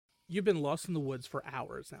You've been lost in the woods for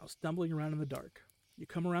hours now, stumbling around in the dark. You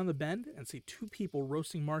come around the bend and see two people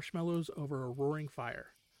roasting marshmallows over a roaring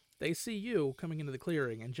fire. They see you coming into the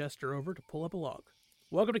clearing and gesture over to pull up a log.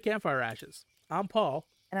 Welcome to Campfire Ashes. I'm Paul.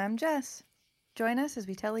 And I'm Jess. Join us as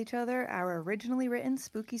we tell each other our originally written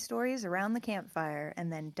spooky stories around the campfire and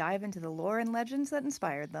then dive into the lore and legends that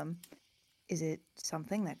inspired them. Is it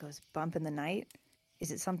something that goes bump in the night?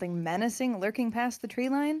 Is it something menacing lurking past the tree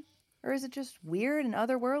line? Or is it just weird and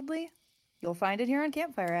otherworldly? You'll find it here on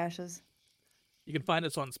Campfire Ashes. You can find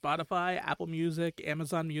us on Spotify, Apple Music,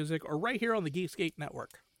 Amazon Music, or right here on the Geekscape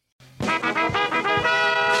Network.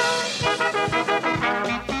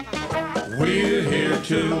 We're here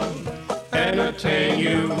to entertain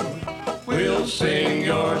you. We'll sing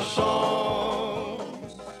your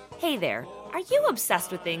songs. Hey there. Are you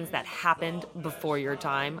obsessed with things that happened before your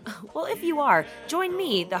time? Well, if you are, join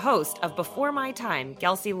me, the host of Before My Time,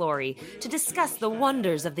 Kelsey Laurie, to discuss the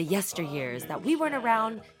wonders of the yesteryears that we weren't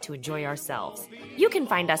around to enjoy ourselves. You can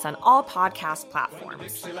find us on all podcast platforms.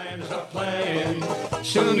 Dixieland's a playing,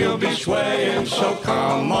 soon you'll be swaying, so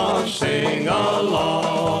come on, sing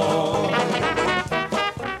along.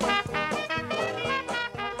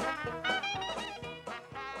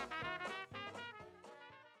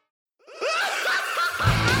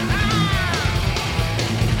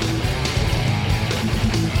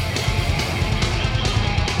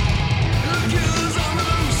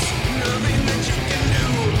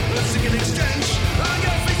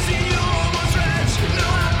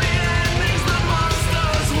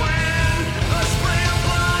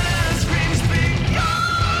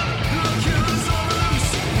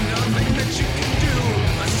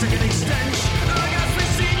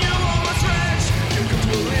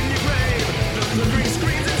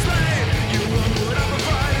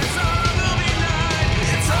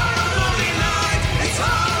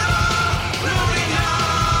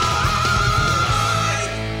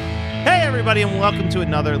 And welcome to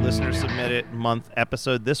another Listener Submitted Month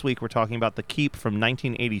episode. This week we're talking about The Keep from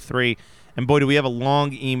 1983. And boy, do we have a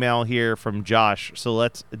long email here from Josh. So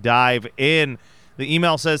let's dive in. The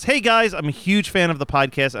email says, "Hey guys, I'm a huge fan of the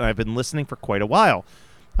podcast and I've been listening for quite a while.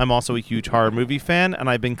 I'm also a huge horror movie fan and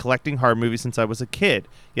I've been collecting horror movies since I was a kid.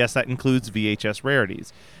 Yes, that includes VHS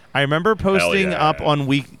rarities. I remember posting up on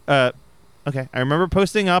weeknights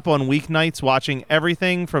watching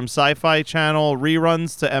everything from Sci-Fi Channel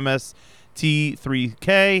reruns to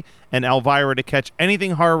MST3K and Elvira to catch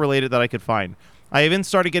anything horror related that I could find. I even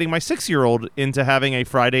started getting my 6-year-old into having a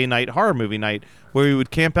Friday night horror movie night where we would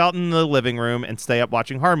camp out in the living room and stay up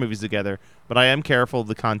watching horror movies together, but I am careful of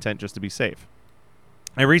the content just to be safe.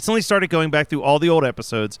 I recently started going back through all the old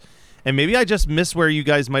episodes, and maybe I just missed where you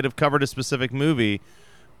guys might have covered a specific movie,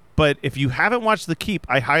 but if you haven't watched The Keep,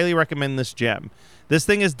 I highly recommend this gem. This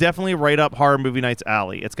thing is definitely right up Horror Movie Night's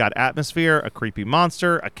alley. It's got atmosphere, a creepy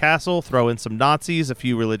monster, a castle, throw in some Nazis, a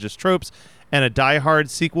few religious tropes, and a die-hard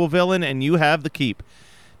sequel villain, and you have The Keep.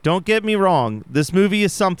 Don't get me wrong, this movie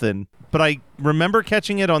is something, but I remember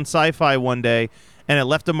catching it on Sci-Fi one day, and it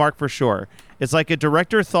left a mark for sure. It's like a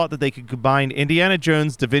director thought that they could combine Indiana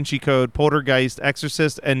Jones, Da Vinci Code, Poltergeist,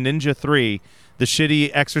 Exorcist, and Ninja 3, the shitty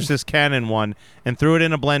Exorcist canon one, and threw it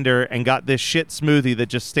in a blender and got this shit smoothie that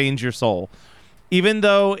just stains your soul. Even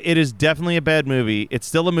though it is definitely a bad movie, it's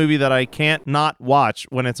still a movie that I can't not watch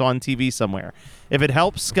when it's on TV somewhere. If it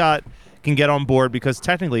helps, Scott can get on board because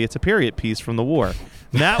technically it's a period piece from the war.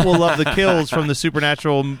 Matt will love the kills from the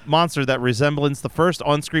supernatural monster that resembles the first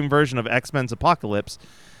on-screen version of X-Men's Apocalypse.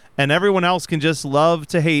 And everyone else can just love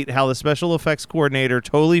to hate how the special effects coordinator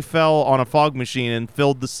totally fell on a fog machine and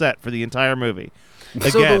filled the set for the entire movie.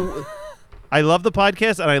 Again, I love the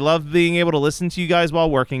podcast, and I love being able to listen to you guys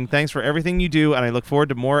while working. Thanks for everything you do, and I look forward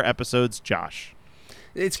to more episodes, Josh."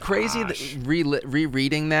 It's crazy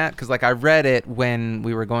rereading that, because like I read it when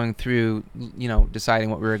we were going through, deciding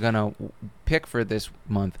what we were going to pick for this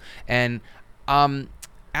month. And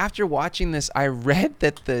after watching this, I read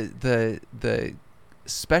that the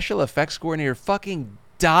special effects coordinator fucking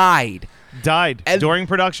died during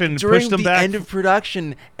production, during pushed them the back end of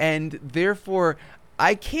production, and therefore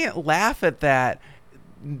I can't laugh at that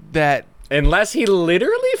unless he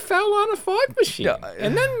literally fell on a fog machine,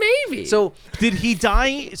 and then maybe. So did he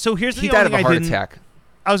die? So here's the he only died of a thing heart attack.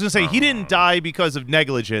 I was gonna say he didn't die because of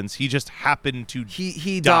negligence. He just happened to.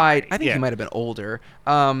 He died. I think he might have been older.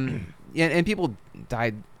 And people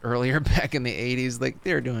died earlier back in the 80s. Like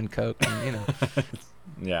they were doing coke, and,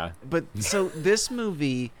 Yeah. But so this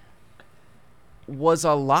movie was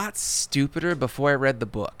a lot stupider before I read the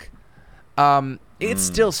book. It's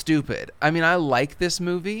still stupid. I mean, I like this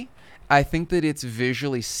movie. I think that it's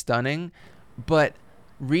visually stunning, but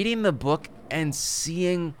reading the book and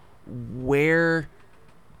seeing where,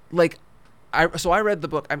 like, I read the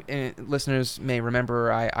book. Listeners may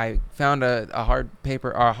remember I found a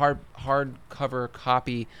hardcover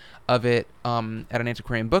copy of it at an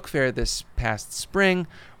antiquarian book fair this past spring.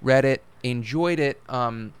 Read it, enjoyed it,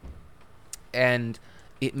 and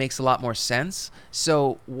it makes a lot more sense.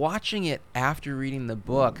 So watching it after reading the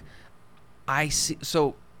book, I see.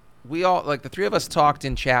 So we all, like, the three of us talked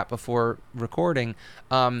in chat before recording.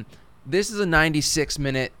 This is a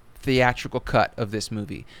 96-minute theatrical cut of this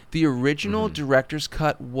movie. The original director's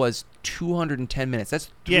cut was 210 minutes.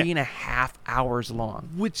 That's 3.5 hours long.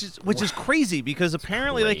 Which is crazy, because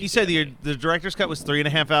apparently, like you said, the director's cut was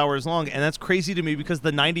 3.5 hours long, and that's crazy to me because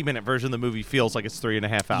the 90-minute version of the movie feels like it's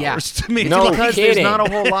 3.5 hours to me. No because kidding. there's not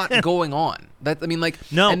a whole lot going on.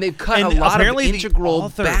 No, and they've cut and a lot of apparently the integral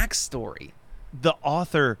author- backstory. The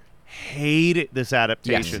author hated this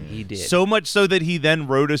adaptation. Yes, he did. So much so that he then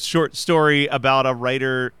wrote a short story about a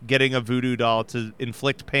writer getting a voodoo doll to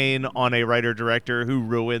inflict pain on a writer-director who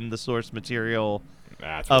ruined the source material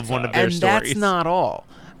of one of their and stories. that's not all.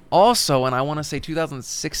 Also, and I want to say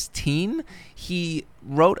 2016, he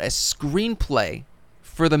wrote a screenplay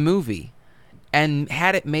for the movie and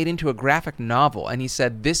had it made into a graphic novel. And he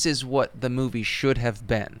said, this is what the movie should have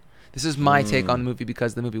been. This is my take on the movie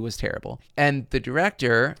because the movie was terrible. And the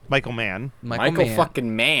director, Michael Mann. Michael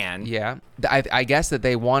fucking Mann. Yeah. I guess that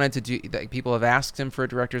they wanted to do, that people have asked him for a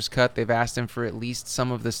director's cut. They've asked him for at least some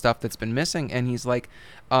of the stuff that's been missing. And he's like,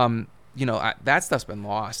 that stuff's been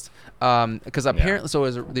lost. Because apparently, so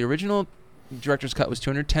the original director's cut was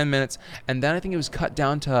 210 minutes. And then I think it was cut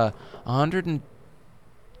down to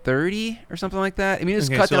 130 or something like that. I mean, it was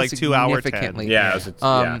cut down like 2 hours, significantly.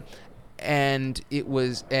 Yeah. And it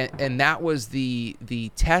was, and that was the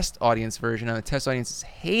test audience version, and the test audiences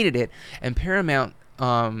hated it, and Paramount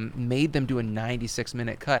made them do a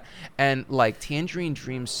 96-minute cut. And like Tangerine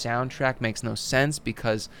Dream's soundtrack makes no sense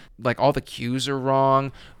because like all the cues are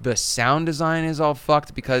wrong, the sound design is all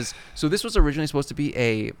fucked because so this was originally supposed to be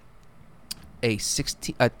a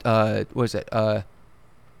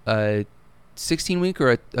 16-week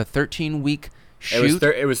or a 13-week shoot.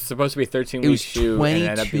 It was supposed to be a 13-week shoot. It was 22 and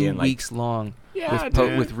ended up being weeks long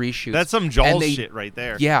with reshoots. That's some Jaws shit right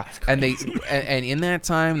there. Yeah, and in that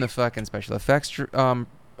time, the fucking special effects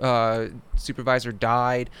supervisor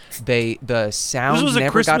died. The sound This was never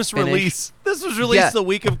a Christmas got finished. release. This was released the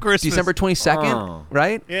week of Christmas. December 22nd,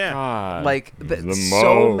 right? Yeah. God, Like the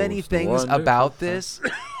so many most things wonderful about this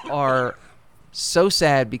are so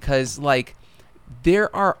sad because like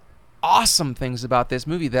there are awesome things about this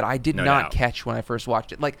movie that I did No not doubt. catch when I first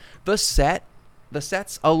watched it. Like the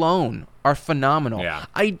sets alone are phenomenal. Yeah.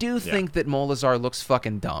 I do think that Molazar looks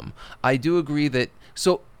fucking dumb. I do agree that.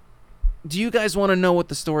 So, do you guys want to know what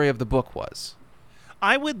the story of the book was?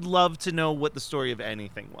 I would love to know what the story of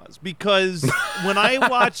anything was because when I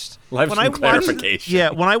watched, when I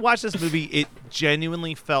watched this movie, it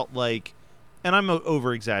genuinely felt like, and I'm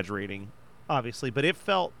over exaggerating, obviously, but I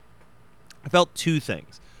felt two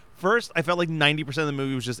things. First, I felt like 90% of the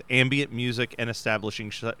movie was just ambient music and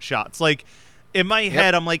establishing shots. Like in my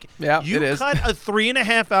head, I'm like, you cut a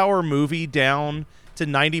 3.5-hour movie down to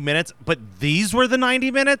 90 minutes, but these were the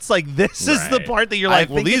 90 minutes. Like this is the part that you're like,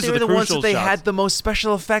 well, these are the ones crucial that they shots. had the most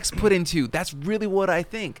special effects put into. That's really what I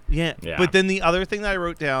think. Yeah. But then the other thing that I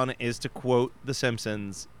wrote down is to quote The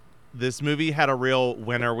Simpsons. This movie had a real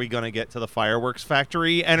when are we going to get to the fireworks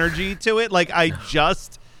factory energy to it. Like I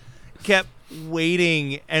just kept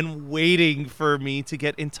waiting and waiting for me to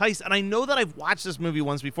get enticed. And I know that I've watched this movie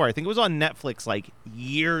once before. I think it was on Netflix like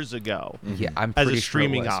years ago. Yeah, I'm as pretty a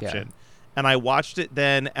streaming sure it was, option. yeah. And I watched it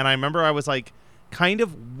then, and I remember I was like kind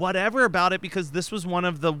of whatever about it because this was one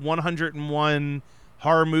of the 101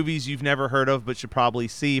 horror movies you've never heard of but should probably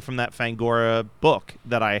see from that Fangoria book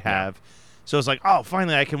that I have. Yeah. So it's like, oh,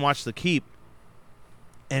 finally I can watch The Keep.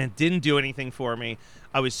 And it didn't do anything for me.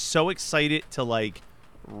 I was so excited to like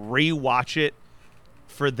rewatch it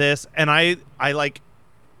for this, and I like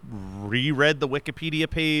reread the Wikipedia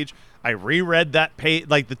page. I reread that page,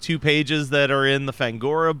 like the 2 pages that are in the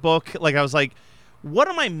Fangoria book. Like I was like, what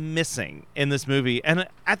am I missing in this movie? And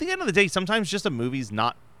at the end of the day, sometimes just a movie's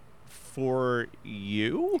not for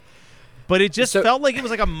you. But it just felt like it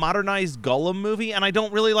was like a modernized Gollum movie, and I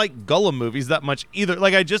don't really like Gollum movies that much either.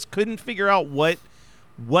 Like I just couldn't figure out what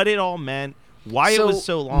it all meant. Why it was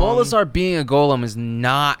so long. Molazar being a golem is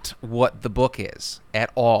not what the book is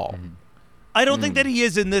at all. I don't think that he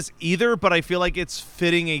is in this either, but I feel like it's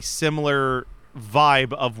fitting a similar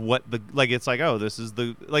vibe of what the like. It's like, oh, this is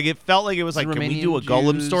the like. It felt like it was like, can we do a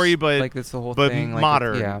Golem story, but like that's the whole but thing, like,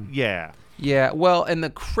 modern, yeah. Yeah, well, and the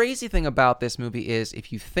crazy thing about this movie is,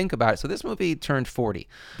 if you think about it, so this movie turned 40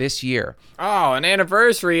 this year. Oh, an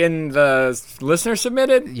anniversary, and the listener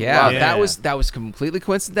submitted? Yeah, Love it. that was completely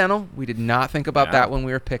coincidental. We did not think about that when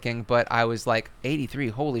we were picking, but I was like, 83,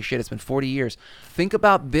 holy shit, it's been 40 years. Think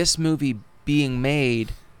about this movie being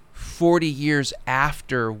made 40 years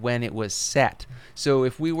after when it was set. So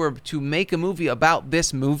if we were to make a movie about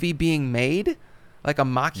this movie being made, like a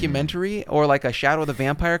mockumentary or like a Shadow of the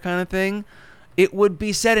Vampire kind of thing, it would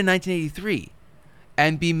be set in 1983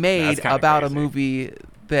 and be made about crazy. a movie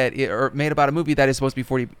that made about a movie that is supposed to be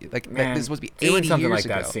 40, like that is supposed to be 80 doing something years like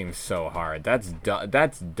ago. that seems so hard.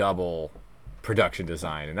 That's double production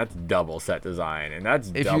design, and that's double set design, and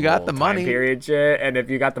that's If double you got the time money. period shit, and if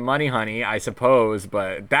you got the money, honey, I suppose,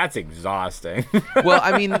 but that's exhausting. Well,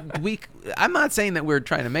 I mean, I'm not saying that we're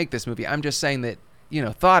trying to make this movie. I'm just saying that,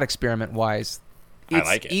 thought experiment wise, it's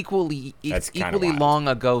like it. equally That's kinda equally wild. long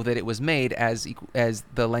ago that it was made as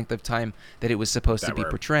the length of time that it was supposed to That be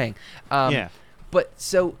we're- portraying. Yeah. But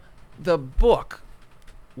so the book,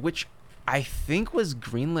 which I think was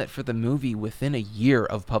greenlit for the movie within a year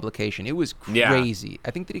of publication. It was Yeah. crazy.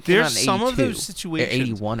 I think that it came There's out in 82. some of those or situations-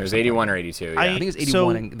 81 It or was something. 81 or 82. Yeah. I think it was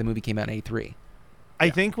 81 and the movie came out in 83.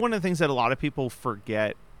 I think one of the things that a lot of people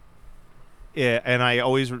forget, and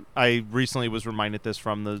I recently was reminded this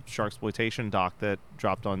from the Sharksploitation doc that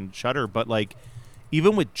dropped on Shudder, but like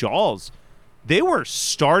even with Jaws, they were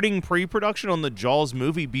starting pre-production on the Jaws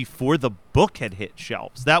movie before the book had hit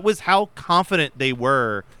shelves. That was how confident they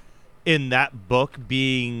were in that book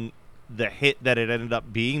being the hit that it ended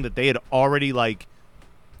up being, that they had already, like,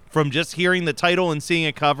 from just hearing the title and seeing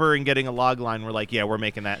a cover and getting a log line, we're like, yeah, we're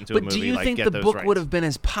making that into a But movie. do you like, think get the those book rights. would have been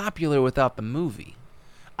as popular without the movie?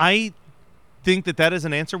 I think that is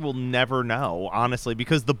an answer we'll never know, honestly,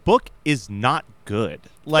 because the book is not good.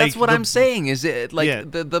 Like, That's what I'm saying. Is it like Yeah.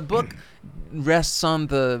 the book rests on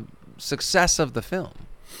the success of the film?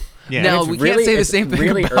 Yeah. Now it's we really- can't say the it's same thing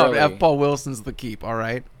really about early. F. Paul Wilson's The Keep. All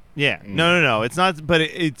right. Yeah. No. It's not. But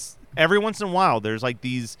it's every once in a while there's like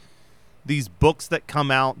these books that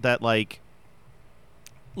come out that like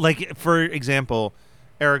for example,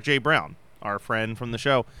 Eric J. Brown, our friend from the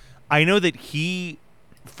show. I know that he,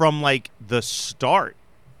 from like the start,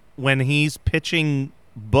 when he's pitching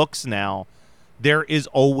books now, there is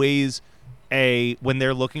always when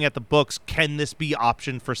they're looking at the books, can this be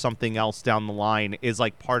optioned for something else down the line, is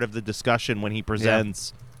like part of the discussion when he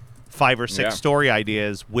presents 5 or 6 Yeah. story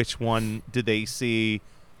ideas. Which one do they see?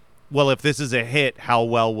 Well, if this is a hit, how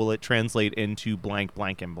well will it translate into blank,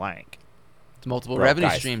 blank, and blank? It's multiple Bro, revenue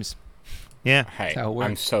guys. streams. Yeah. Hey, how it I'm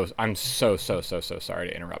works. so sorry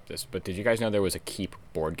to interrupt this, but did you guys know there was a Keep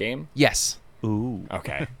board game? Yes. Ooh.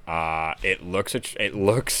 Okay. It looks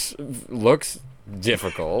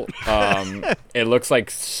difficult. It looks like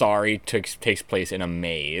Sorry takes place in a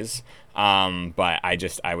maze. But I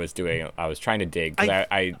was trying to dig, 'cause I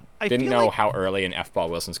I didn't feel know like- how early in F. Paul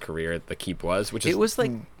Wilson's career The Keep was, which is It was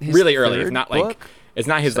like his really early. It's third not like book? it's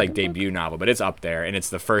not his like debut novel, but it's up there, and it's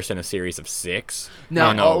the first in a series of 6. No, I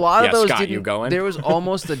don't know. a lot Yeah, of those Scott, didn't. you going? There was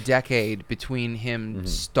almost a decade between him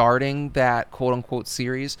starting that quote unquote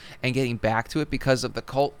series and getting back to it because of the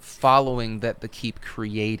cult following that The Keep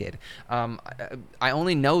created. I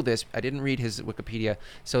only know this. I didn't read his Wikipedia,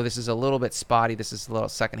 so this is a little bit spotty. This is a little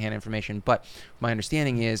secondhand information, but my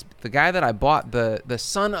understanding is the guy that I bought the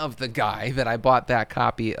son of the guy that I bought that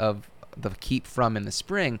copy of The Keep from in the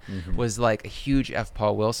spring was like a huge F.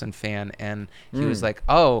 Paul Wilson fan, and he was like,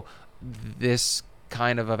 oh, this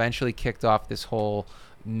kind of eventually kicked off this whole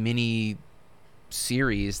mini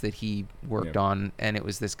series that he worked on, and it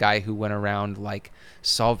was this guy who went around like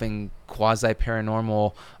solving quasi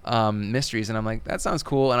paranormal mysteries, and I'm like, that sounds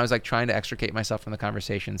cool, and I was like trying to extricate myself from the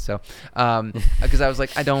conversation, so because I was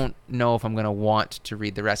like, I don't know if I'm gonna want to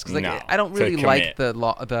read the rest, because like No, I don't to really like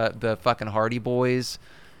commit. the fucking Hardy Boys,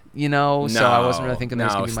 so I wasn't really thinking that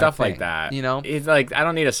was gonna be my stuff thing, like that. you know. It's like I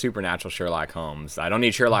don't need a supernatural Sherlock Holmes. I don't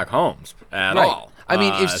need Sherlock Holmes at Right. all. I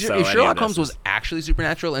mean, So if any of Sherlock this Holmes was is- actually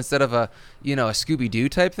supernatural instead of a Scooby-Doo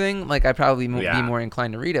type thing, like I'd probably be Yeah. more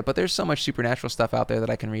inclined to read it. But there's so much supernatural stuff out there that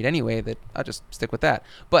I can read anyway that I'll just stick with that.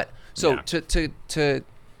 But so Yeah. to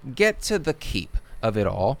get to the keep of it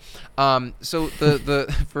all, so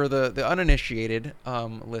the for the uninitiated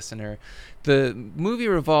listener, the movie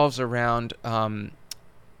revolves around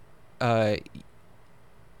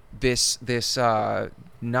this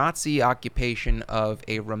Nazi occupation of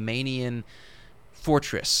a Romanian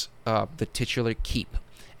fortress, the titular keep,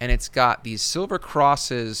 and it's got these silver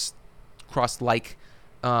crosses, cross-like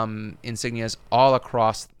insignias all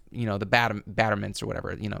across, the battlements or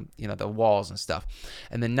whatever, the walls and stuff.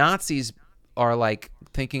 And the Nazis are like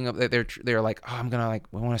thinking of they're like, oh, I'm gonna like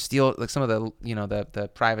I want to steal, like some of the the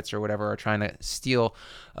privates or whatever are trying to steal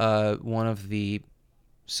one of the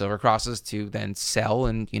Silver Crosses to then sell,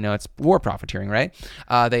 and it's war profiteering, right?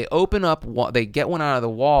 They open up, they get one out of the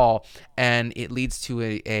wall, and it leads to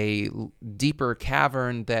a deeper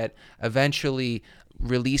cavern that eventually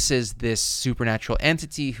releases this supernatural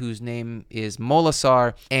entity whose name is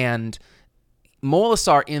Molasar. And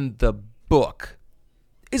Molasar in the book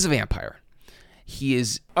is a vampire. He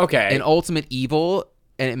is an ultimate evil.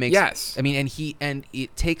 And it makes and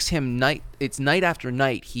it takes him night after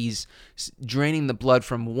night. He's draining the blood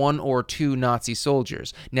from one or two Nazi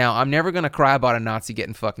soldiers. Now, I'm never gonna cry about a Nazi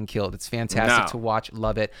getting fucking killed. It's fantastic to watch.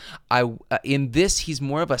 Love it. In this, he's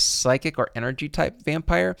more of a psychic or energy type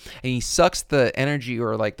vampire, and he sucks the energy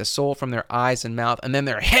or like the soul from their eyes and mouth, and then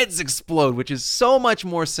their heads explode, which is so much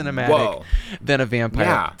more cinematic than a vampire.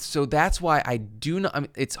 Yeah. So that's why I do not. I mean,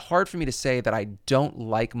 it's hard for me to say that I don't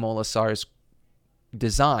like Molasar's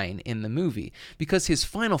design in the movie, because his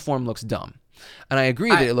final form looks dumb, and I agree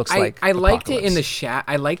that it looks like I liked Apocalypse. it in the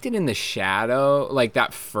I liked it in the shadow, like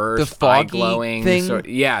that first the foggy glowing thing.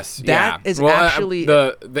 Yes, that is actually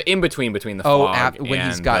the in between the fog when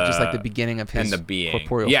he's got just like the beginning of his and the being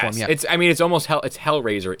corporeal form. Yeah, it's almost it's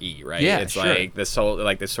Hellraiser-y, right? Yeah, it's sure. like this whole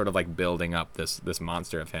like this sort of like building up this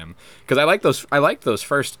monster of him, because I like those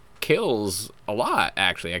first kills a lot.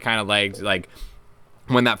 Actually, I kind of liked like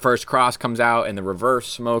when that first cross comes out and the reverse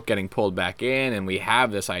smoke getting pulled back in, and we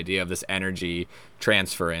have this idea of this energy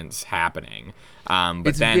transference happening. But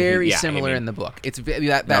it's then very similar in the book. It's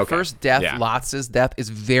that first death, Lotz's death, is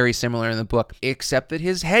very similar in the book, except that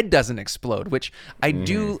his head doesn't explode, which I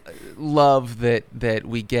do love that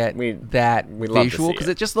we get that visual, because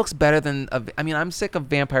it just looks better than. I'm sick of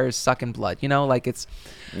vampires sucking blood. Like it's.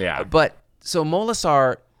 Yeah. But so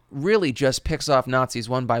Molasar really just picks off Nazis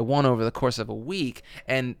one by one over the course of a week,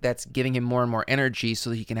 and that's giving him more and more energy so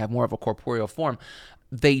that he can have more of a corporeal form.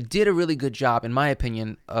 They did a really good job, in my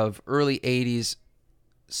opinion, of early 80s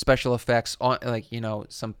special effects, on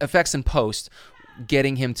some effects in post,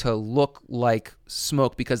 getting him to look like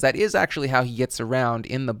smoke, because that is actually how he gets around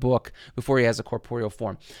in the book before he has a corporeal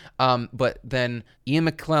form. But then Ian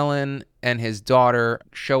McKellen and his daughter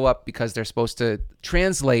show up because they're supposed to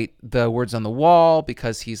translate the words on the wall,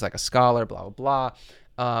 because he's like a scholar, blah, blah,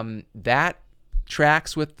 blah. That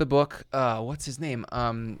tracks with the book. What's his name?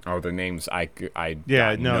 The names I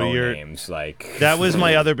Yeah, don't no, know you're names like that was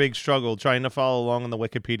my other big struggle, trying to follow along on the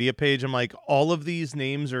Wikipedia page. I'm like, all of these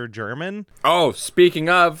names are German. Oh, speaking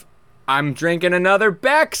of, I'm drinking another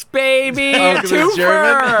Beck's, baby.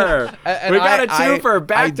 Twofer. We got a twofer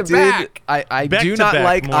back to back. I Back do to not back,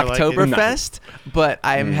 like more like it. Oktoberfest, but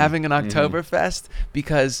I am having an Oktoberfest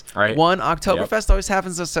because Right. one, Oktoberfest always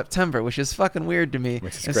happens in September, which is fucking weird to me.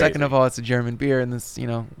 Which is And second crazy. of all, it's a German beer, and this,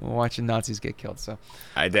 we're watching Nazis get killed. So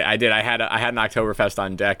I did. I had an Oktoberfest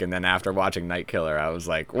on deck, and then after watching Night Killer, I was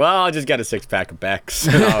like, well, I'll just get a 6-pack of Beck's.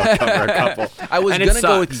 And I'll cover a couple. I was And it gonna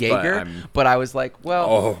go with sucks, Jaeger, but I was like,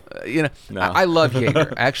 well, no. I love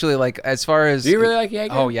Jaeger. Actually, like as far as Do you really like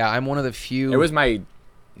Jaeger? Oh yeah, I'm one of the few. It was my,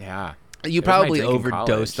 yeah. You It was my probably drink in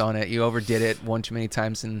overdosed college. on it. You overdid it one too many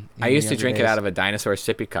times. I used to drink it out of a dinosaur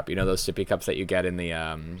sippy cup. You know those sippy cups that you get in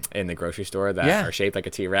the grocery store that are shaped like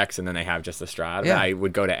a T-Rex, and then they have just a straw. Yeah. I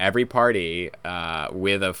would go to every party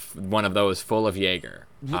with one of those full of Jaeger.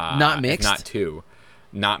 Not if mixed? not two.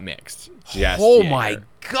 Not mixed. Just Oh Jaeger. my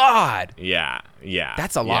god! Yeah.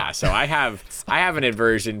 That's a lot. Yeah, so I have an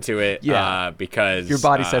aversion to it. Yeah. Because Your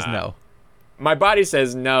body says no. My body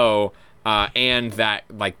says no. And that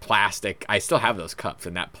like plastic, I still have those cups,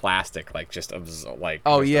 and that plastic like just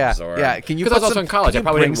Oh yeah, absorb. yeah. Can you? Because I put was also some, in college, can I you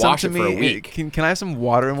probably bring didn't some wash to it for a me? week. Can I have some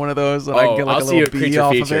water in one of those? So I can get like I'll a see you little a bee creature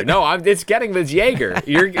off feature. of it? No, it's getting with Jaeger.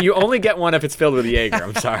 You only get one if it's filled with Jaeger.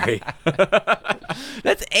 I'm sorry.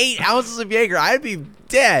 That's 8 ounces of Jaeger. I'd be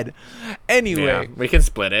dead. Anyway. Yeah, we can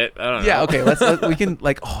split it. I don't know. Yeah, okay. We can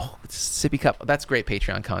it's a sippy cup. That's great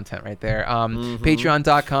Patreon content right there.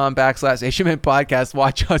 Patreon.com/HMN podcast.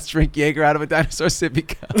 Watch us drink Jaeger out of a dinosaur sippy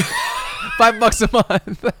cup. $5 a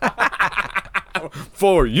month.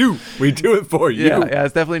 For you. We do it for you. Yeah,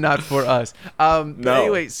 it's definitely not for us. No.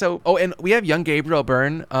 Anyway, and we have young Gabriel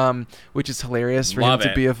Byrne, which is hilarious for Love him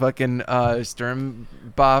to it. be a fucking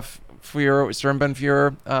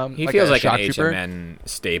Sturmbannführer. He feels like an shock trooper. HMN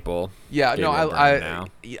staple. Yeah, no, Gabriel I Byrne now.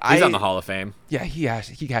 He's I- on the Hall of Fame. Yeah, he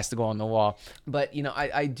has to go on the wall. But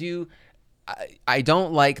I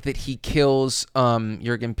don't like that he kills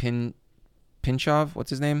Jurgen Pinchov. What's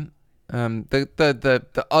his name?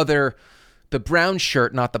 The other the brown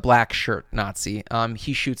shirt, not the black shirt Nazi.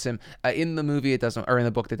 He shoots him. In the movie, it doesn't, or in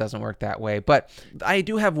the book, it doesn't work that way. But I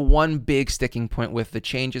do have one big sticking point with the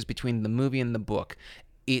changes between the movie and the book.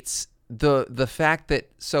 It's the fact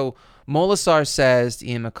that, so Molasar says to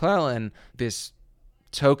Ian McKellen, this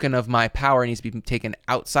token of my power needs to be taken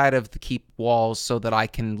outside of the keep walls so that I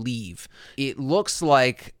can leave. It looks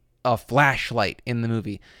like a flashlight in the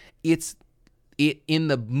movie. In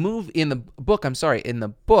the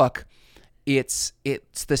book, it's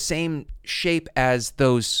the same shape as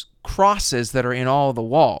those crosses that are in all the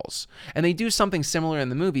walls. And they do something similar in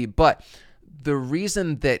the movie, but the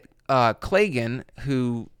reason that Clegane,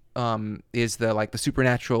 who is the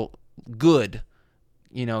supernatural good,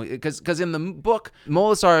 because in the book,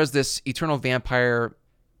 Molasar is this eternal vampire,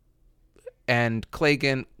 and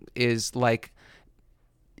Clegane is like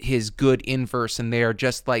his good inverse, and they are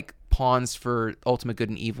just like pawns for ultimate good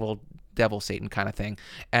and evil, devil, Satan kind of thing.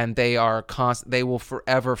 And they are they will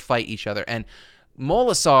forever fight each other. And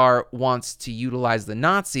Molasar wants to utilize the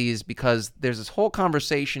Nazis because there's this whole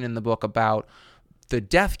conversation in the book about the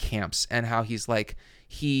death camps and how he's like,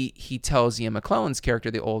 he tells Ian McKellen's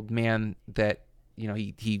character, the old man, that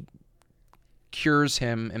he cures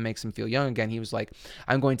him and makes him feel young again. He was like,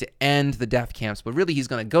 I'm going to end the death camps, but really he's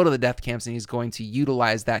going to go to the death camps and he's going to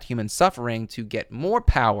utilize that human suffering to get more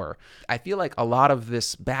power. I feel like a lot of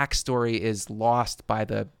this backstory is lost by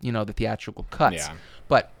the theatrical cuts. Yeah.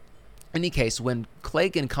 But in any case, when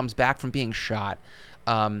Clegane comes back from being shot,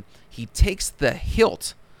 he takes the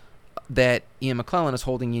hilt that Ian McKellen is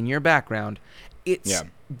holding in your background. It's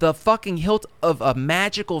the fucking hilt of a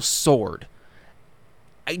magical sword.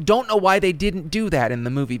 I don't know why they didn't do that in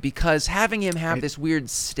the movie, because having him have this weird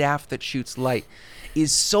staff that shoots light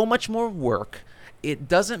is so much more work. It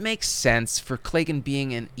doesn't make sense for Clegane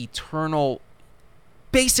being an eternal,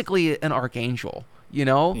 basically an archangel,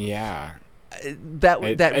 Yeah. That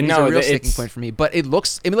is a real sticking point for me. But it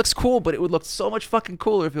looks cool, but it would look so much fucking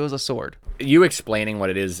cooler if it was a sword. You explaining what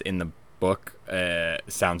it is in the book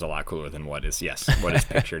sounds a lot cooler than what is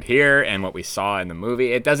pictured here and what we saw in the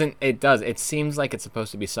movie. It seems like it's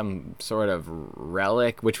supposed to be some sort of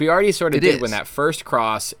relic, which we already sort of did when that first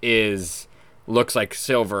cross looks like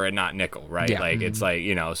silver and not nickel, right? Yeah. Like it's like,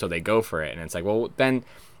 so they go for it, and it's like, well, then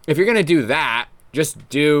if you're gonna do that, just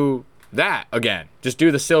do that again. Just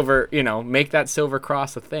do the silver, make that silver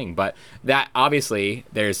cross a thing. But that, obviously,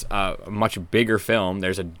 there's a much bigger film.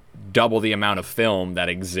 There's a double the amount of film that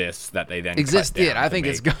exists that they then existed. I think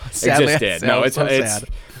it's gone. Existed. No, it's sad.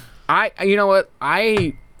 You know what?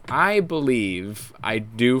 I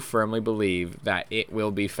do firmly believe that it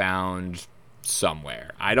will be found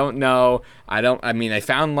somewhere. I don't know. They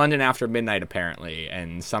found London After Midnight apparently,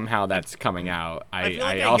 and somehow that's coming out. I feel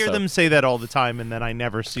like I hear them say that all the time, and then I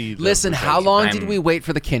never see them. Listen, how long did we wait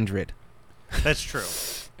for the Kindred? That's true.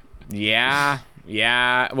 Yeah.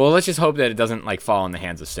 Well, let's just hope that it doesn't fall in the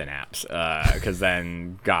hands of Synapse, because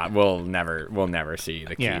then we'll never see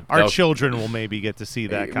the Keep. Yeah, our children will maybe get to see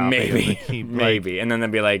that copy. Maybe, and then they'll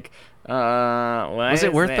be like, was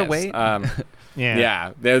it worth the wait?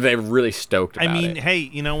 Yeah, they're really stoked about it. Hey,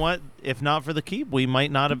 you know what? If not for the Keep, we might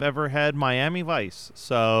not have ever had Miami Vice.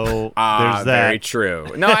 So there's that. Very true.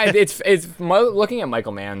 No, it's looking at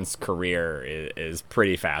Michael Mann's career is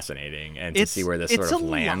pretty fascinating, and to see where this sort of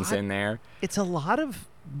lands in there. It's a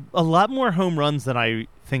lot more home runs than I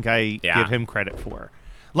think I give him credit for.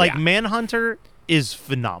 Manhunter is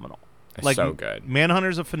phenomenal. So good.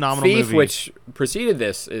 Manhunter's a phenomenal Thief, movie. which preceded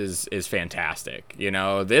this, is fantastic.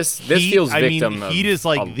 This feels victim of... Heat is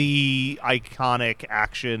the iconic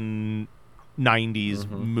action 90s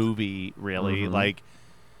movie, really.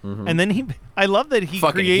 And then I love that he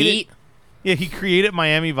fucking created... Heat. Yeah, he created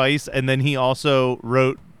Miami Vice, and then he also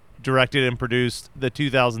wrote, directed, and produced the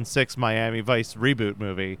 2006 Miami Vice reboot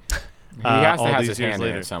movie. He has to have his hand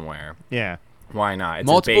in it somewhere. Yeah. Why not? It's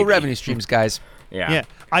multiple revenue streams, guys. Yeah.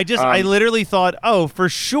 I literally thought, for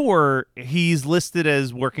sure he's listed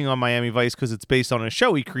as working on Miami Vice because it's based on a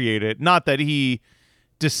show he created. Not that he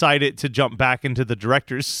decided to jump back into the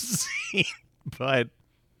director's scene, but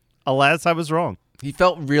alas, I was wrong. He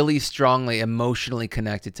felt really strongly emotionally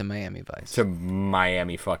connected to Miami Vice. To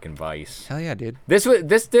Miami fucking Vice. Hell yeah, dude. This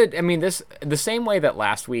the same way that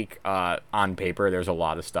last week on paper there's a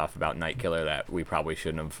lot of stuff about Night Killer that we probably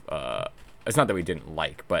shouldn't have it's not that we didn't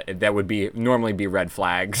like, but that would normally be red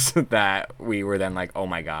flags that we were then like, oh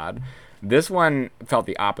my god. This one felt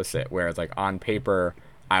the opposite, where it's on paper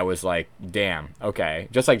I was like, damn, okay.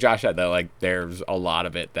 Just like Josh said, that there's a lot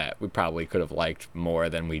of it that we probably could have liked more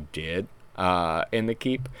than we did in the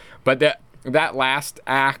Keep. But that last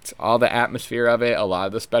act, all the atmosphere of it, a lot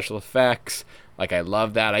of the special effects, Like, I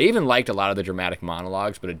love that. I even liked a lot of the dramatic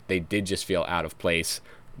monologues, but they did just feel out of place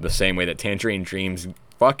the same way that Tangerine Dream's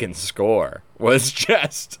fucking score was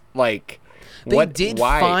just like... They did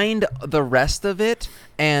find the rest of it,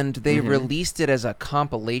 and they released it as a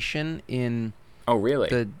compilation in... Oh, really?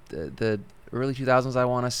 The early 2000s, I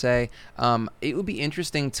want to say. It would be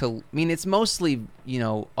interesting to... I mean, it's mostly,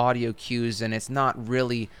 audio cues, and it's not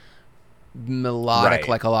really melodic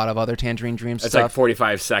like a lot of other Tangerine Dream stuff. It's like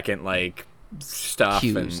 45-second, like, stuff.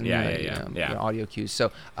 Cues. And, yeah. Audio cues.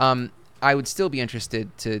 So, I would still be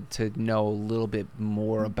interested to know a little bit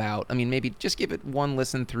more about... I mean, maybe just give it one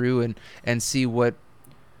listen through and see what...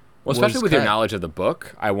 Well, especially with your knowledge of the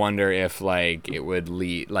book, I wonder if it would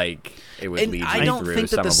lead lead you through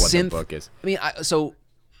some of what the book is. I mean, so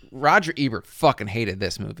Roger Ebert fucking hated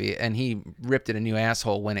this movie, and he ripped it a new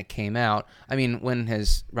asshole when it came out. I mean, when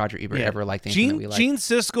has Roger Ebert ever liked anything that we liked? Gene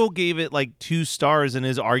Siskel gave it 2 stars, and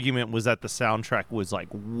his argument was that the soundtrack was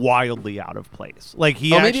wildly out of place.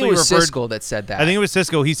 He maybe it was Siskel that said that. I think it was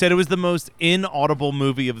Siskel. He said it was the most inaudible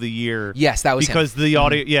movie of the year. Yes, that was because him. the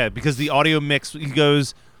audio. Yeah, because the audio mix. He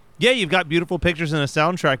goes. Yeah, you've got beautiful pictures and a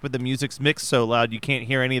soundtrack, but the music's mixed so loud you can't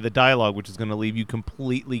hear any of the dialogue, which is going to leave you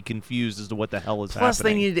completely confused as to what the hell is happening. Plus,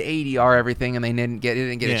 they needed to ADR everything, and they didn't get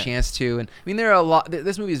a chance to. And I mean, there are a lot.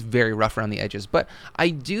 This movie is very rough around the edges, but I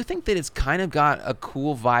do think that it's kind of got a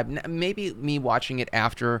cool vibe. Maybe me watching it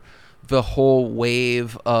after the whole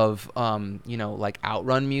wave of,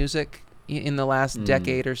 Outrun music in the last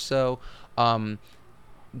decade or so,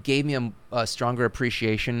 gave me a stronger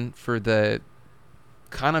appreciation for the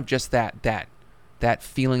kind of just that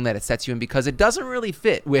feeling that it sets you in, because it doesn't really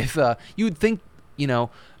fit with you would think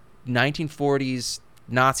 1940s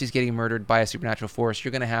Nazis getting murdered by a supernatural force.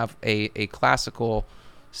 You're going to have a classical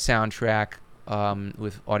soundtrack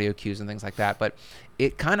with audio cues and things like that, but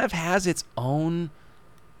it kind of has its own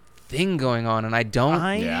thing going on, and I don't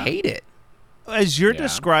hate it. As you're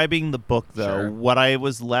describing the book, though, what I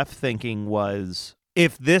was left thinking was,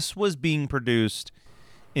 if this was being produced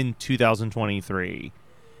in 2023,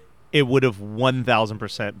 it would have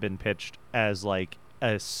 1,000% been pitched as a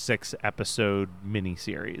 6-episode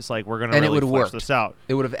miniseries. We're going to really flesh this out.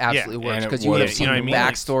 It would have absolutely worked, because you would have seen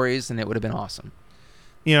backstories, and it would have been awesome.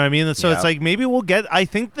 You know what I mean? So it's maybe we'll get... I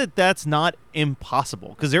think that's not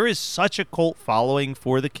impossible, because there is such a cult following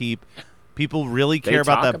for The Keep. People really care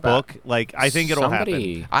about that book. I think it'll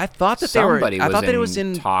happen. I thought that I thought that it was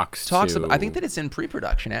in talks. I think that it's in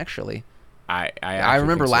pre-production, actually. I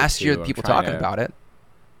remember last year people talking about it.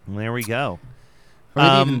 There we go. Or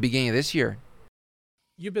maybe even the beginning of this year.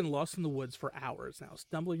 You've been lost in the woods for hours now,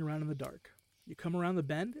 stumbling around in the dark. You come around the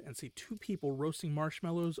bend and see 2 people roasting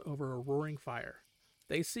marshmallows over a roaring fire.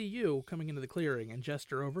 They see you coming into the clearing and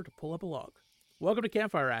gesture over to pull up a log. Welcome to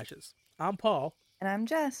Campfire Ashes. I'm Paul. And I'm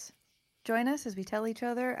Jess. Join us as we tell each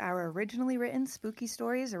other our originally written spooky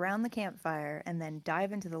stories around the campfire, and then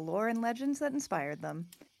dive into the lore and legends that inspired them.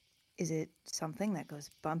 Is it something that goes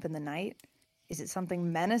bump in the night? Is it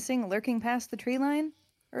something menacing lurking past the tree line?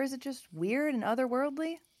 Or is it just weird and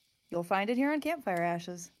otherworldly? You'll find it here on Campfire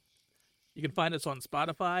Ashes. You can find us on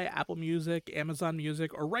Spotify, Apple Music, Amazon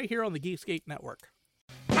Music, or right here on the Geekscape Network.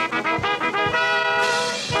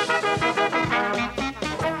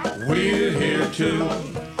 We're here to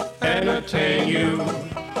entertain you.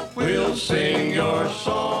 We'll sing your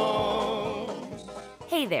songs.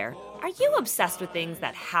 Hey there. Are you obsessed with things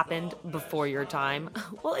that happened before your time?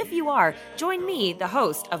 Well, if you are, join me, the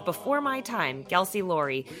host of Before My Time, Kelsey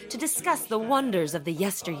Laurie, to discuss the wonders of the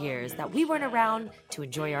yesteryears that we weren't around to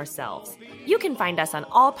enjoy ourselves. You can find us on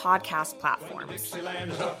all podcast platforms.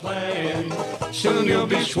 Dixieland's a playing, soon you'll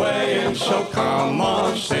be swaying, so come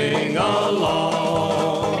on, sing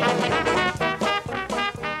along.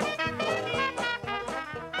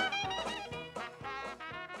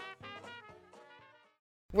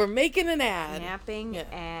 We're making an ad. Napping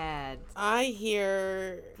ad. I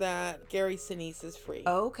hear that Gary Sinise is free.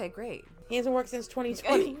 Oh, okay, great. He hasn't worked since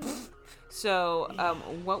 2020. So,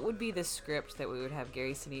 what would be the script that we would have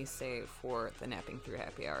Gary Sinise say for the Napping Through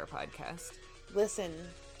Happy Hour podcast? Listen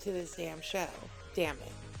to this damn show. Damn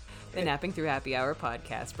it. The Napping Through Happy Hour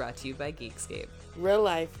podcast, brought to you by Geekscape. Real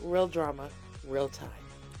life, real drama, real time.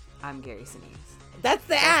 I'm Gary Sinise. That's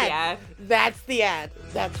the ad. That's the ad.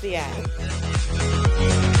 That's the ad.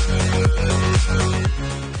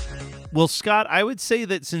 Well, Scott, I would say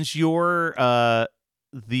that since you're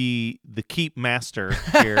the Keep master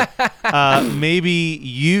here, maybe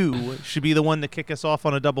you should be the one to kick us off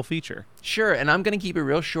on a double feature. Sure, and I'm going to keep it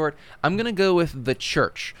real short. I'm going to go with The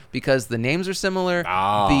Church, because the names are similar,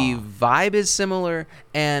 the vibe is similar,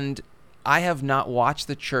 and I have not watched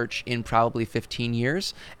The Church in probably 15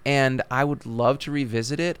 years, and I would love to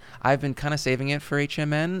revisit it. I've been kind of saving it for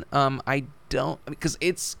HMN. I don't, because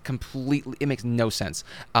it makes no sense.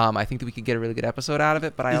 I think that we could get a really good episode out of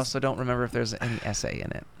it, but I also don't remember if there's any essay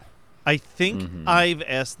in it. I think I've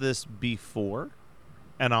asked this before,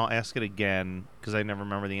 and I'll ask it again because I never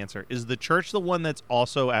remember the answer. Is The Church the one that's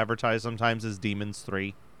also advertised sometimes as Demons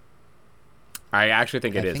 3? I actually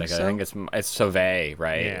think it is. think I so. think it's Sauvé,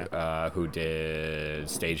 right? Yeah. Who did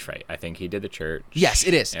Stage Fright? I think he did The Church. Yes,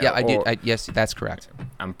 it is. Yeah, I or- did. Yes, that's correct.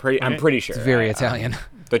 I'm pretty sure. It's very Italian.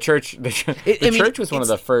 The Church. The Church was one of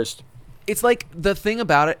the first. It's like the thing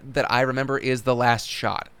about it that I remember is the last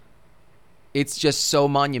shot. It's just so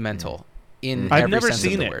monumental in I've every never sense of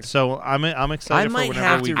seen the it, word. so I'm excited I for might whenever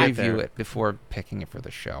have we to get review there. it before picking it for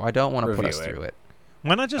the show. I don't want to put us Review it. through it.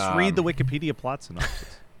 Why not just read the Wikipedia plot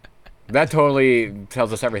synopsis? That totally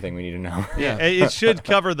tells us everything we need to know. Yeah. It should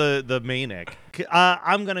cover the manic.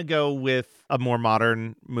 I'm gonna go with a more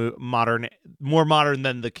modern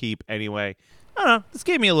than The Keep. Anyway, I don't know. This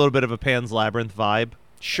gave me a little bit of a Pan's Labyrinth vibe.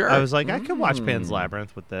 Sure. I was like, I could watch Pan's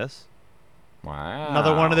Labyrinth with this. Wow.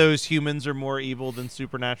 Another one of those humans are more evil than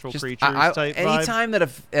supernatural Just- creatures type vibe. anytime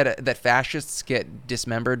that fascists get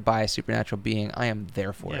dismembered by a supernatural being, I am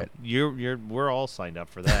there for Yeah, it. we're all signed up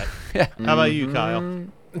for that. How about you, Kyle?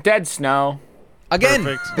 Dead Snow. Again,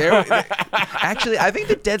 Perfect. actually, I think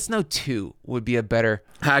that Dead Snow 2 would be a better.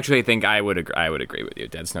 I actually think I would agree with you.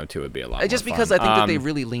 Dead Snow 2 would be a lot Just more because fun. I think that they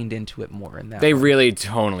really leaned into it more in that. They one. really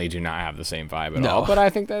totally do not have the same vibe at No. all, but I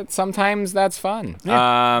think that sometimes that's fun.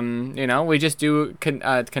 We just do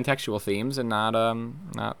contextual themes and not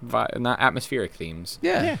atmospheric themes.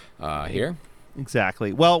 Yeah. Here.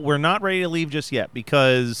 Exactly. Well, we're not ready to leave just yet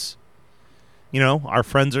because, our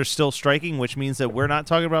friends are still striking, which means that we're not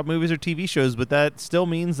talking about movies or TV shows, but that still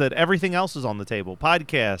means that everything else is on the table.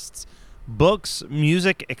 Podcasts, books,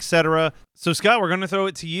 music, etc. So, Scott, we're going to throw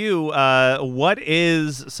it to you. What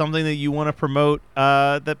is something that you want to promote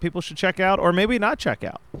that people should check out or maybe not check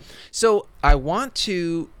out? So I want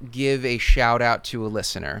to give a shout out to a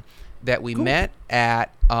listener that we met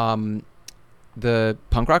at the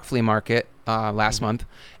punk rock flea market last month,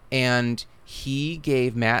 and he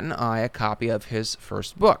gave Matt and I a copy of his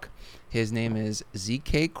first book. His name is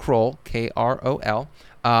Z.K. Kroll, Krol.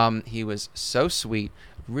 He was so sweet.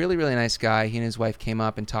 Really, really nice guy. He and his wife came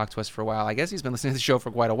up and talked to us for a while. I guess he's been listening to the show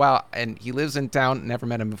for quite a while, and he lives in town. Never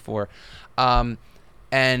met him before.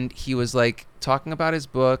 And he was like talking about his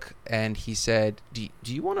book, and he said, "Do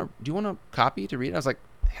you want a copy to read it?" I was like,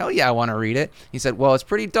 "Hell yeah, I want to read it." He said, "Well, it's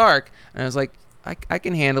pretty dark," and I was like, I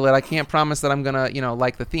can handle it. I can't promise that I'm gonna,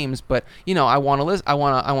 like the themes, but I want to list. I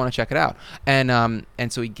want to check it out. And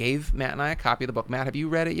so he gave Matt and I a copy of the book. Matt, have you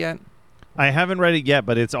read it yet? I haven't read it yet,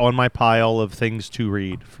 but it's on my pile of things to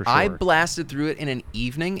read for sure. I blasted through it in an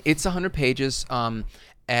evening. It's 100 pages,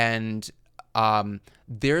 and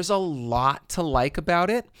there's a lot to like about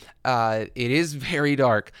it. It is very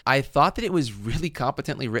dark. I thought that it was really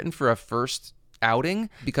competently written for a first outing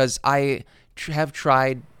because I have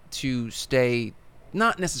tried to stay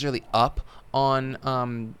not necessarily up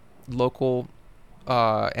on local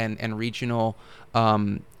and regional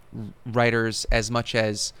writers as much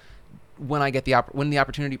as when I get when the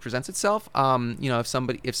opportunity presents itself. If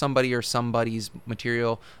somebody or somebody's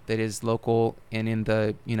material that is local and in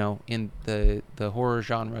the in the horror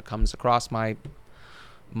genre comes across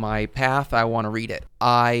my path, I want to read it.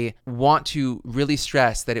 I want to really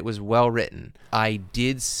stress that it was well written. I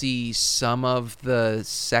did see some of the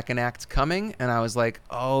second act coming, and I was like,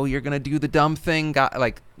 "Oh, you're gonna do the dumb thing."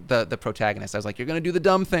 Like the protagonist, I was like, "You're gonna do the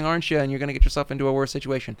dumb thing, aren't you? And you're gonna get yourself into a worse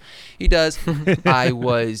situation." He does. I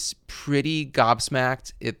was pretty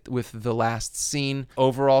gobsmacked with the last scene.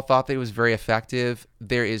 Overall, thought that it was very effective.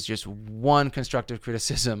 There is just one constructive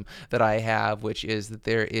criticism that I have, which is that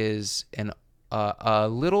there is a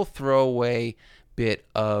little throwaway bit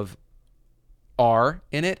of R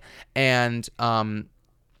in it, and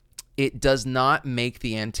it does not make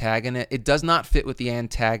the antagonist. It does not fit with the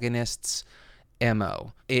antagonist's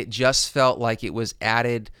MO. It just felt like it was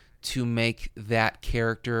added to make that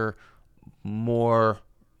character more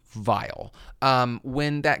vile.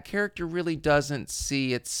 When that character really doesn't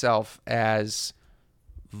see itself as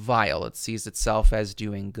vile, it sees itself as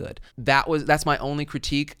doing good. That's my only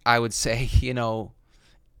critique. I would say,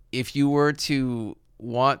 if you were to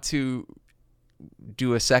want to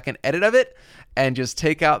do a second edit of it and just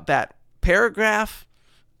take out that paragraph,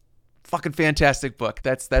 fucking fantastic book.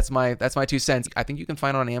 That's my 2 cents. I think you can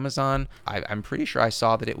find it on Amazon. I'm pretty sure I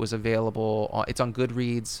saw that it was available. It's on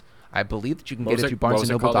Goodreads. I believe that you can get it through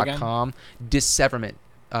BarnesandNoble.com. Disseverment.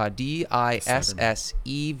 Disseverment.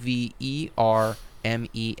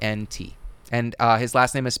 And his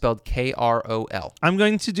last name is spelled Krol. I'm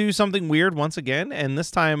going to do something weird once again, and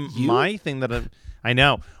this time my thing that I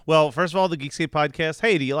know. Well, first of all, the Geekscape podcast.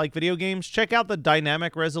 Hey, do you like video games? Check out the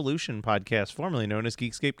Dynamic Resolution podcast, formerly known as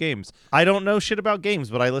Geekscape Games. I don't know shit about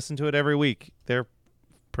games, but I listen to it every week. They're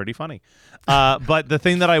pretty funny. But the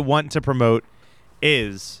thing that I want to promote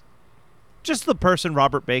is just the person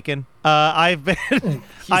Robert Bacon. I've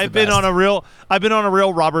been on a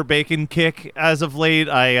real Robert Bacon kick as of late.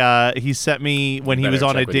 He sent me when he was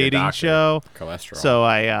on a dating show. Cholesterol. So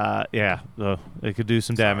it could do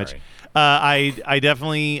some damage. Sorry. I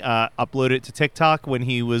definitely uploaded it to TikTok when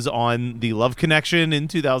he was on the Love Connection in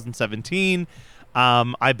 2017.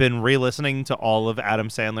 I've been re-listening to all of Adam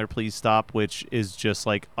Sandler Please Stop, which is just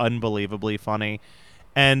like unbelievably funny.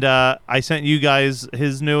 And I sent you guys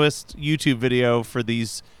his newest YouTube video for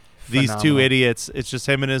these two idiots. It's just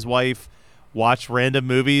him and his wife watch random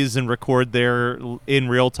movies and record their in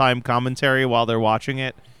real-time commentary while they're watching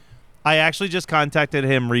it. I actually just contacted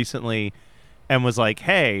him recently and was like,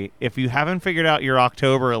 hey, if you haven't figured out your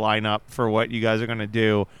October lineup for what you guys are going to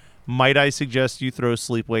do, might I suggest you throw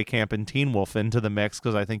Sleepaway Camp and Teen Wolf into the mix,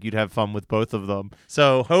 because I think you'd have fun with both of them.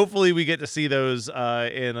 So hopefully we get to see those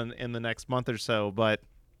in the next month or so. But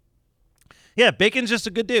yeah, Bacon's just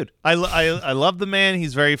a good dude. I love the man.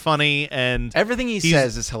 He's very funny, and everything he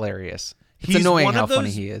says is hilarious. It's annoying how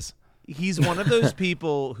funny he is. He's one of those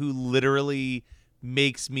people who literally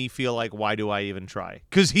makes me feel like, why do I even try?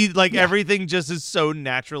 Because everything just is so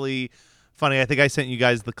naturally funny. I think I sent you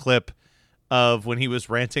guys the clip of when he was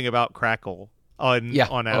ranting about Crackle on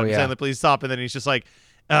Adam Sandler Please Stop, and then he's just like,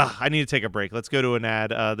 I need to take a break. Let's go to an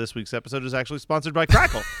ad. This week's episode is actually sponsored by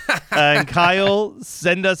Crackle. And Kyle,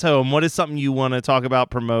 send us home. What is something you want to talk about,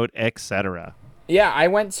 promote, etc.? Yeah, I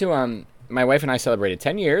went to my wife and I celebrated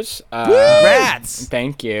 10 years. Congrats!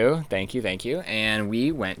 Thank you. And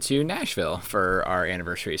we went to Nashville for our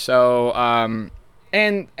anniversary. So,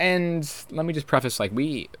 and let me just preface,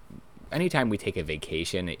 anytime we take a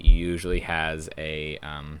vacation, it usually has a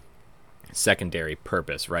secondary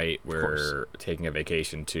purpose, right? We're taking a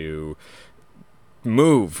vacation to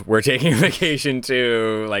move. We're taking a vacation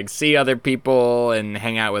to see other people and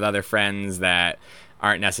hang out with other friends that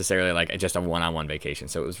aren't necessarily just a one-on-one vacation.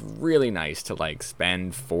 So it was really nice to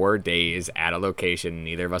spend 4 days at a location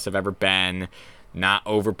neither of us have ever been, not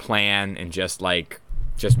overplan, and just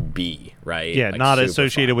be, right? Yeah, not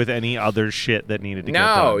associated with any other shit that needed to get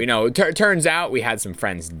done. No, turns out we had some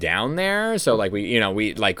friends down there, so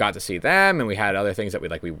we got to see them, and we had other things that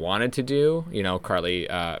we wanted to do. Carly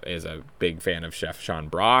is a big fan of Chef Sean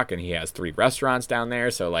Brock, and he has 3 restaurants down there,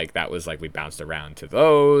 so that was we bounced around to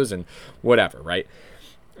those and whatever, right?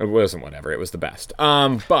 It wasn't whatever, it was the best.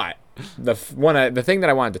 But the thing that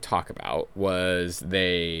I wanted to talk about was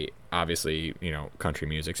they obviously, country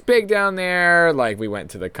music's big down there. We went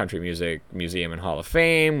to the Country Music Museum and Hall of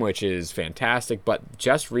Fame, which is fantastic. But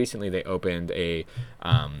just recently they opened the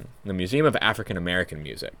Museum of African American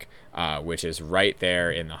Music, which is right there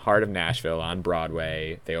in the heart of Nashville on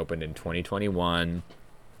Broadway. They opened in 2021.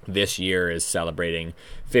 This year is celebrating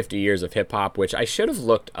 50 years of hip hop, which I should have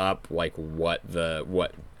looked up what the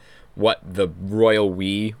royal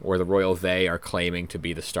we or the royal they are claiming to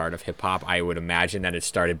be the start of hip hop. I would imagine that it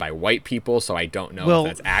started by white people, so I don't know if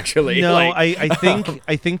that's actually I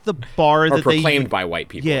think the bar or that proclaimed by white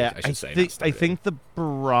people. Yeah, I should say. I think the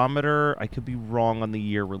barometer. I could be wrong on the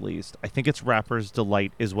year released. I think it's Rapper's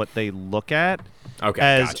Delight is what they look at.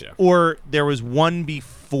 Okay, gotcha. Or there was one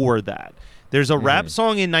before that. There's a rap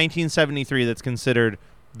song in 1973 that's considered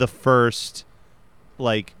the first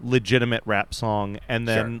legitimate rap song, and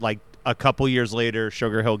then a couple years later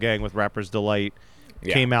Sugar Hill Gang with Rapper's Delight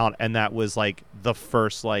came out, and that was the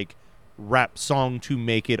first rap song to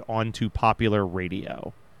make it onto popular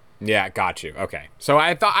radio. Yeah, got you. Okay. So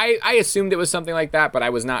I thought I assumed it was something like that, but I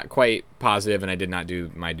was not quite positive, and I did not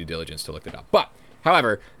do my due diligence to look it up. But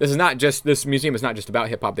however, this museum is not just about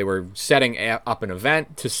hip hop. They were setting up an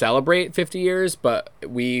event to celebrate 50 years, but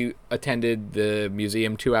we attended the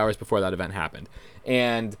museum 2 hours before that event happened.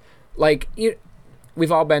 And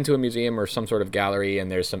we've all been to a museum or some sort of gallery,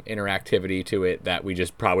 and there's some interactivity to it that we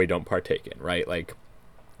just probably don't partake in, right?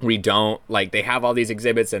 We don't they have all these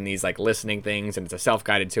exhibits and these listening things, and it's a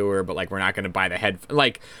self-guided tour, but we're not going to buy the head.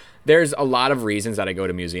 There's a lot of reasons that I go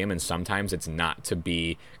to museum, and sometimes it's not to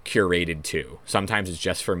be curated to. Sometimes it's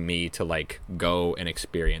just for me to go and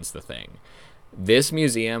experience the thing. This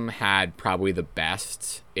museum had probably the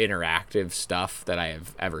best interactive stuff that I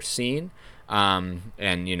have ever seen. And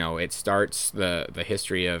it starts the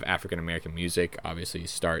history of African American music obviously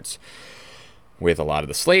starts with a lot of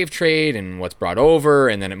the slave trade and what's brought over,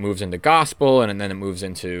 and then it moves into gospel, and then it moves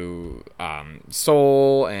into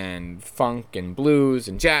soul and funk and blues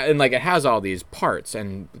and jazz, and like it has all these parts.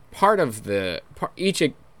 And part of each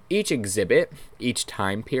exhibit, each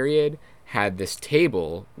time period had this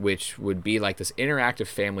table, which would be like this interactive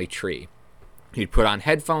family tree. You'd put on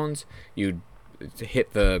headphones, you'd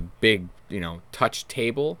hit the big, touch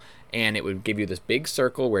table, and it would give you this big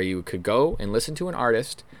circle where you could go and listen to an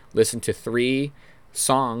artist, listen to 3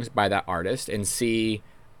 songs by that artist, and see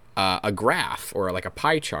a graph or like a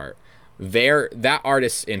pie chart. That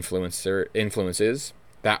artist's influences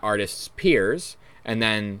that artist's peers, and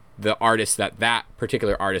then the artist that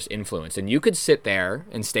particular artist influenced. And you could sit there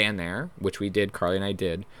and stand there, which we did, Carly and I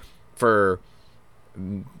did, for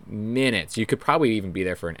minutes. You could probably even be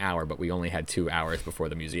there for an hour, but we only had 2 hours before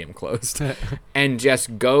the museum closed. And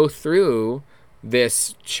just go through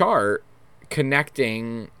this chart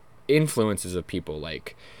connecting influences of people.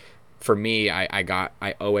 Like for me,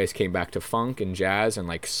 I always came back to funk and jazz, and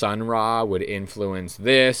like Sun Ra would influence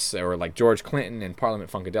this, or like George Clinton and Parliament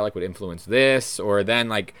Funkadelic would influence this, or then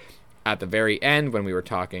like at the very end when we were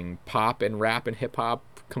talking pop and rap and hip hop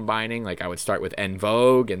combining, like I would start with En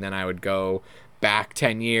Vogue, and then I would go back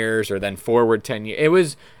 10 years or then forward 10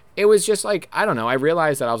 years. It was just like, I don't know, I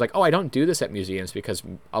realized that I was like, oh, I don't do this at museums because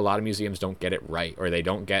a lot of museums don't get it right, or they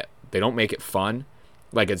don't make it fun.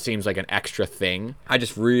 Like it seems like an extra thing. I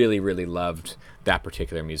just really, really loved that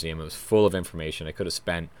particular museum. It was full of information. I could have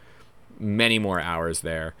spent many more hours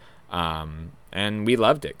there. And we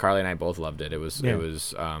loved it. Carly and I both loved it. It was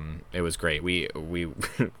great.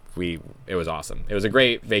 It was awesome. It was a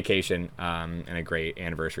great vacation, and a great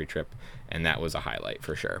anniversary trip, and that was a highlight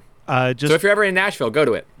for sure. So if you're ever in Nashville, go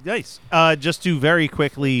to it. Nice. Just to very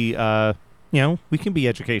quickly, we can be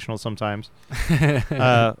educational sometimes.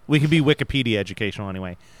 We can be Wikipedia educational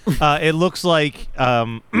anyway. It looks like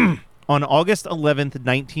on August 11th,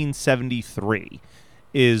 1973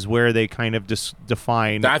 is where they kind of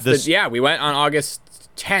defined. We went on August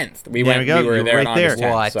 10th. We were there right on August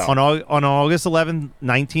 10th. So. On August 11th,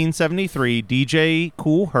 1973, DJ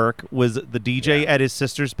Kool Herc was the DJ at his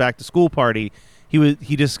sister's back to school party.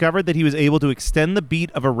 He discovered that he was able to extend the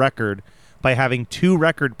beat of a record by having 2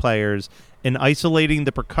 record players and isolating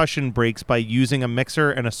the percussion breaks by using a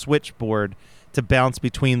mixer and a switchboard to bounce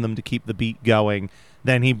between them to keep the beat going.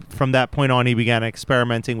 Then from that point on, he began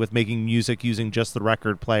experimenting with making music using just the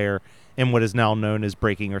record player in what is now known as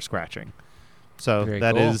breaking or scratching. So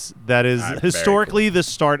that is historically the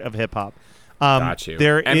start of hip hop. Got you.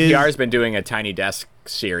 NPR's been doing a Tiny Desk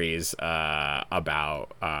series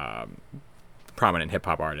about prominent hip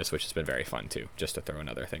hop artists, which has been very fun too. Just to throw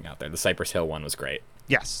another thing out there, the Cypress Hill one was great.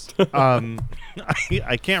 Yes.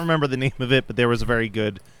 I can't remember the name of it, but there was a very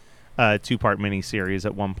good 2-part miniseries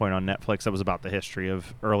at one point on Netflix that was about the history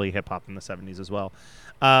of early hip-hop in the 70s as well.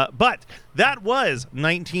 But that was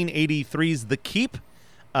 1983's The Keep,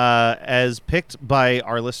 as picked by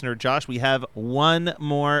our listener, Josh. We have one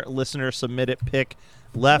more listener-submitted pick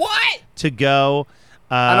left to go.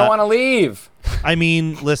 I don't want to leave. I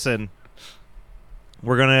mean, listen.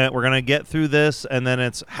 We're gonna get through this, and then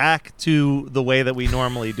it's hack to the way that we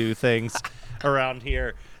normally do things around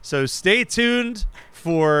here. So stay tuned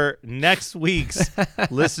for next week's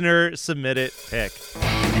listener submitted pick.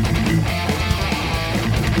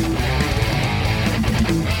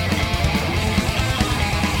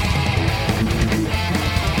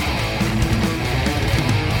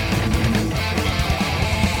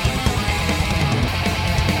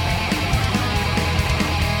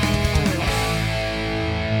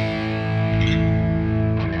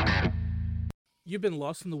 You've been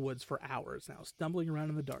lost in the woods for hours now, stumbling around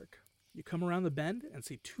in the dark. You come around the bend and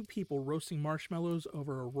see 2 people roasting marshmallows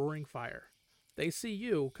over a roaring fire. They see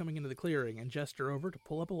you coming into the clearing and gesture over to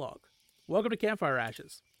pull up a log. Welcome to Campfire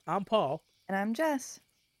Ashes. I'm Paul. And I'm Jess.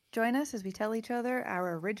 Join us as we tell each other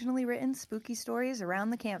our originally written spooky stories around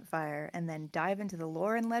the campfire and then dive into the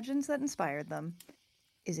lore and legends that inspired them.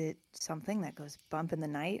 Is it something that goes bump in the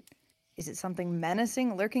night? Is it something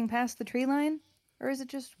menacing lurking past the tree line? Or is it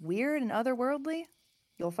just weird and otherworldly?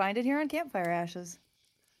 You'll find it here on Campfire Ashes.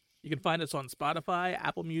 You can find us on Spotify,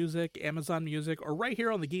 Apple Music, Amazon Music, or right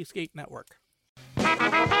here on the Geekscape Network.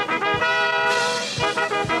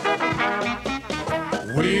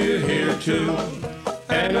 We're here to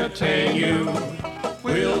entertain you.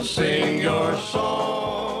 We'll sing your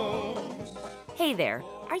songs. Hey, Hey there,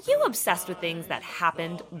 are you obsessed with things that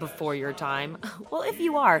happened before your time? Well, if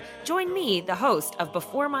you are, join me, the host of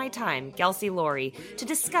Before My Time, Kelsey Laurie, to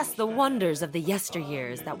discuss the wonders of the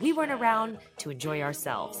yesteryears that we weren't around to enjoy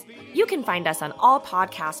ourselves. You can find us on all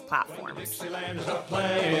podcast platforms.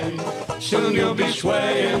 Soon you'll be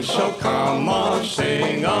swaying, so come on,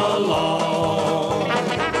 sing along.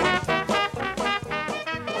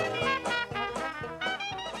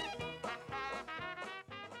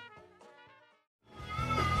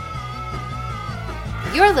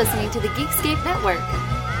 You're listening to the Geekscape Network.